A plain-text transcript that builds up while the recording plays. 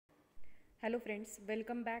Hello friends,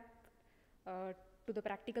 welcome back uh, to the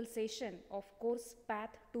practical session of course path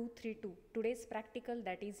 232. Today's practical,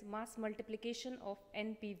 that is mass multiplication of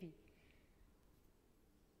NPV.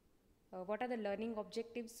 What are the learning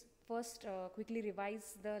objectives? First, quickly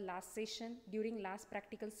revise the last session. During last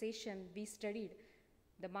practical session, we studied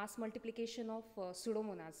the mass multiplication of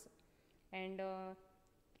pseudomonas, and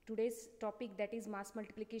today's topic, that is mass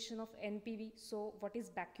multiplication of NPV. So what is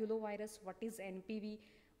baculovirus, what is NPV,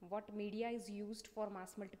 what media is used for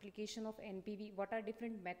mass multiplication of NPV, what are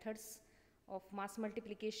different methods of mass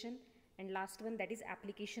multiplication, and last one, that is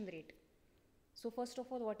application rate. So first of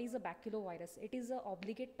all, what is a baculovirus? It is a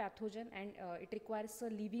obligate pathogen, and it requires a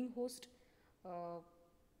living host. Uh,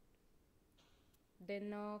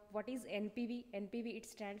 what is NPV? NPV, it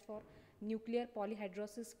stands for nuclear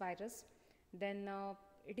polyhedrosis virus. Then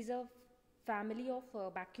it is a family of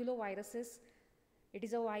baculoviruses. It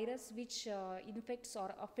is a virus which infects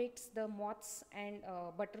or affects the moths and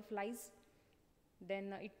butterflies.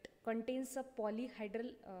 Then it contains a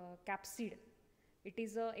polyhedral capsid. It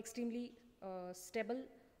is a extremely stable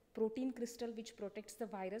protein crystal which protects the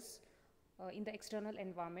virus in the external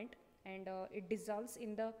environment, and it dissolves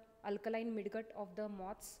in the alkaline midgut of the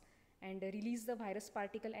moths and release the virus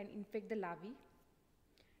particle and infect the larvae.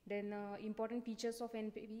 Then important features of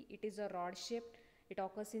NPV: it is a rod shaped, it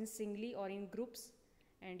occurs in singly or in groups,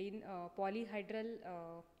 and in polyhedral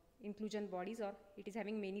inclusion bodies, or it is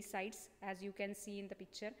having many sites as you can see in the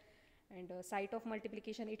picture. And site of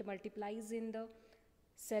multiplication, it multiplies in the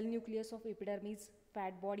cell nucleus of epidermis,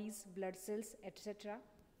 fat bodies, blood cells, etc.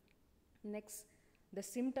 Next, the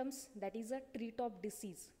symptoms, that is a treetop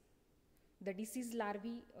disease. The disease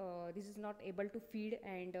larvae, this is not able to feed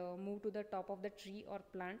and move to the top of the tree or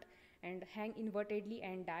plant and hang invertedly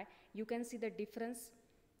and die. You can see the difference,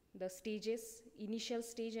 the stages, initial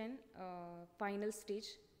stage and final stage,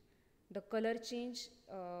 the color change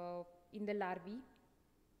in the larvae.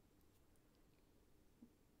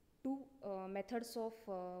 Two methods of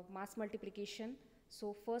mass multiplication.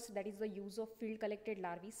 So first, that is the use of field collected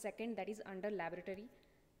larvae. Second, that is under laboratory.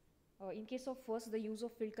 In case of first, the use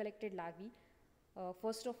of field collected larvae,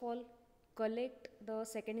 first of all, collect the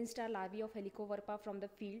second instar larvae of Helicoverpa from the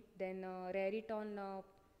field, then rear it on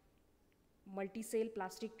multi-cell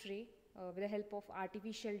plastic tray with the help of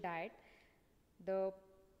artificial diet. The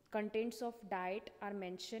contents of diet are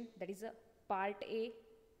mentioned, that is a part A.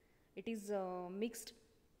 It is mixed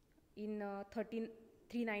in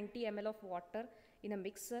 390 ml of water in a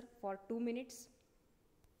mixer for 2 minutes.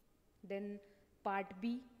 Then part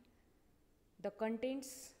B, the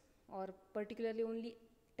contents, or particularly only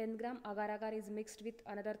 10 gram agar agar is mixed with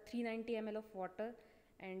another 390 ml of water,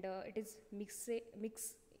 and it is mixed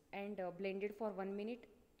and blended for 1 minute.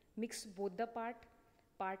 Mix both the part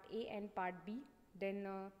A and part B. Then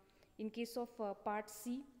in case of part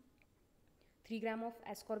C, 3 gram of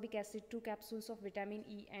ascorbic acid, 2 capsules of vitamin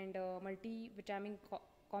E and multivitamin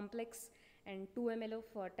complex, and 2 ml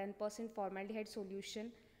of 10% formaldehyde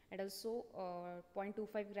solution, and also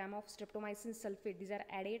 0.25 gram of streptomycin sulfate. These are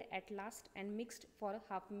added at last and mixed for a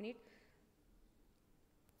half minute.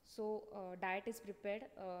 So diet is prepared.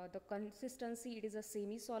 The consistency, it is a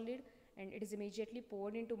semi-solid, and it is immediately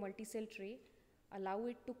poured into multi-cell tray. Allow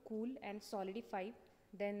it to cool and solidify.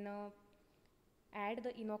 Then add the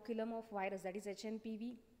inoculum of virus, that is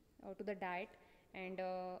HNPV, to the diet, and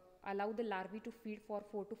allow the larvae to feed for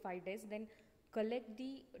 4 to 5 days. Then collect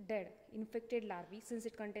the dead infected larvae. Since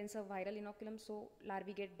it contains a viral inoculum, so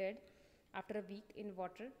larvae get dead after a week in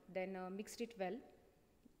water. Then mix it well.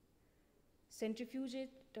 Centrifuge it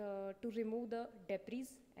to remove the debris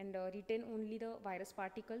and retain only the virus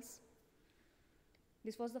particles.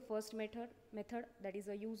 This was the first method, that is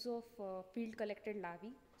the use of field collected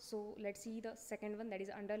larvae. So let's see the second one, that is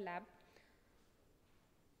under lab.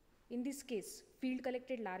 In this case, field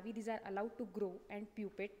collected larvae, these are allowed to grow and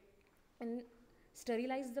pupate, and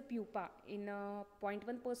sterilize the pupa in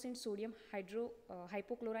 0.1% sodium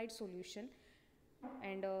hypochlorite solution,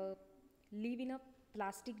 and leave in a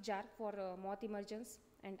plastic jar for moth emergence.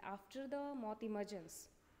 And after the moth emergence,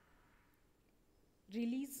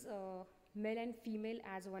 release male and female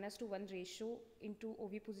as 1:1 ratio into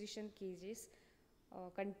oviposition cages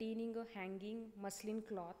containing a hanging muslin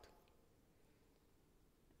cloth.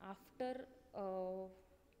 After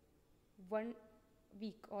 1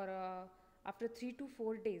 week, or after 3 to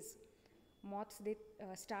 4 days, moths, they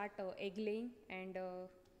start egg laying, and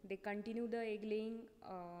they continue the egg laying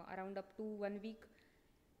around up to 1 week.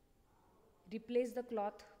 Replace the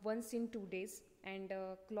cloth once in 2 days, and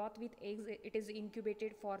cloth with eggs, it is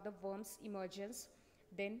incubated for the worms emergence.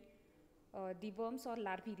 Then the worms or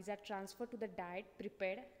larvae, these are transferred to the diet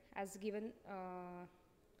prepared as given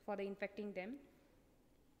for the infecting them.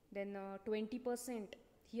 Then 20%,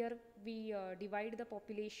 here we divide the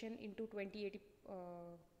population into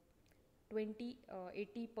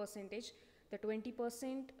 80 percentage. The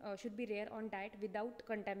 20% should be rare on diet without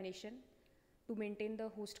contamination to maintain the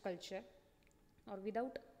host culture, or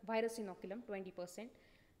without virus inoculum 20%,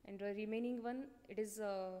 and the remaining one, it is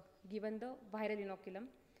given the viral inoculum.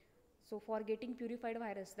 So for getting purified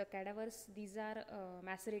virus, the cadavers, these are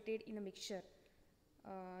macerated in a mixture.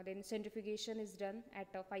 Then centrifugation is done at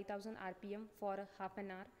 5000 rpm for half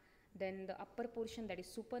an hour. Then the upper portion, that is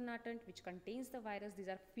supernatant, which contains the virus, these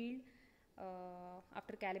are filled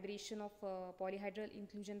after calibration of polyhedral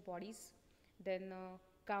inclusion bodies. Then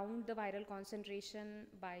count the viral concentration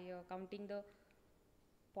by counting the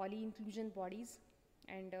poly inclusion bodies,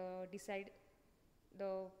 and decide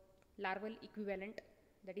the larval equivalent,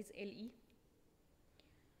 that is LE.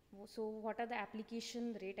 So what are the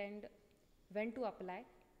application rate and when to apply?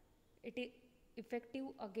 It is effective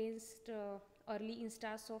against early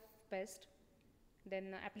instars of pest.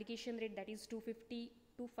 Then application rate, that is 250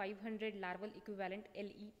 to 500 larval equivalent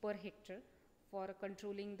LE per hectare for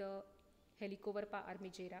controlling the Helicoverpa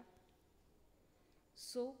armigera.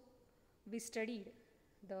 So we studied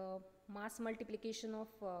the mass multiplication of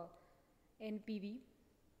NPV.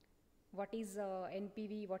 What is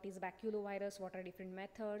NPV, what is baculovirus, what are different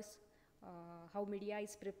methods, how media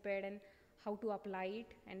is prepared and how to apply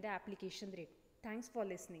it, and the application rate. Thanks for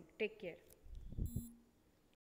listening. Take care.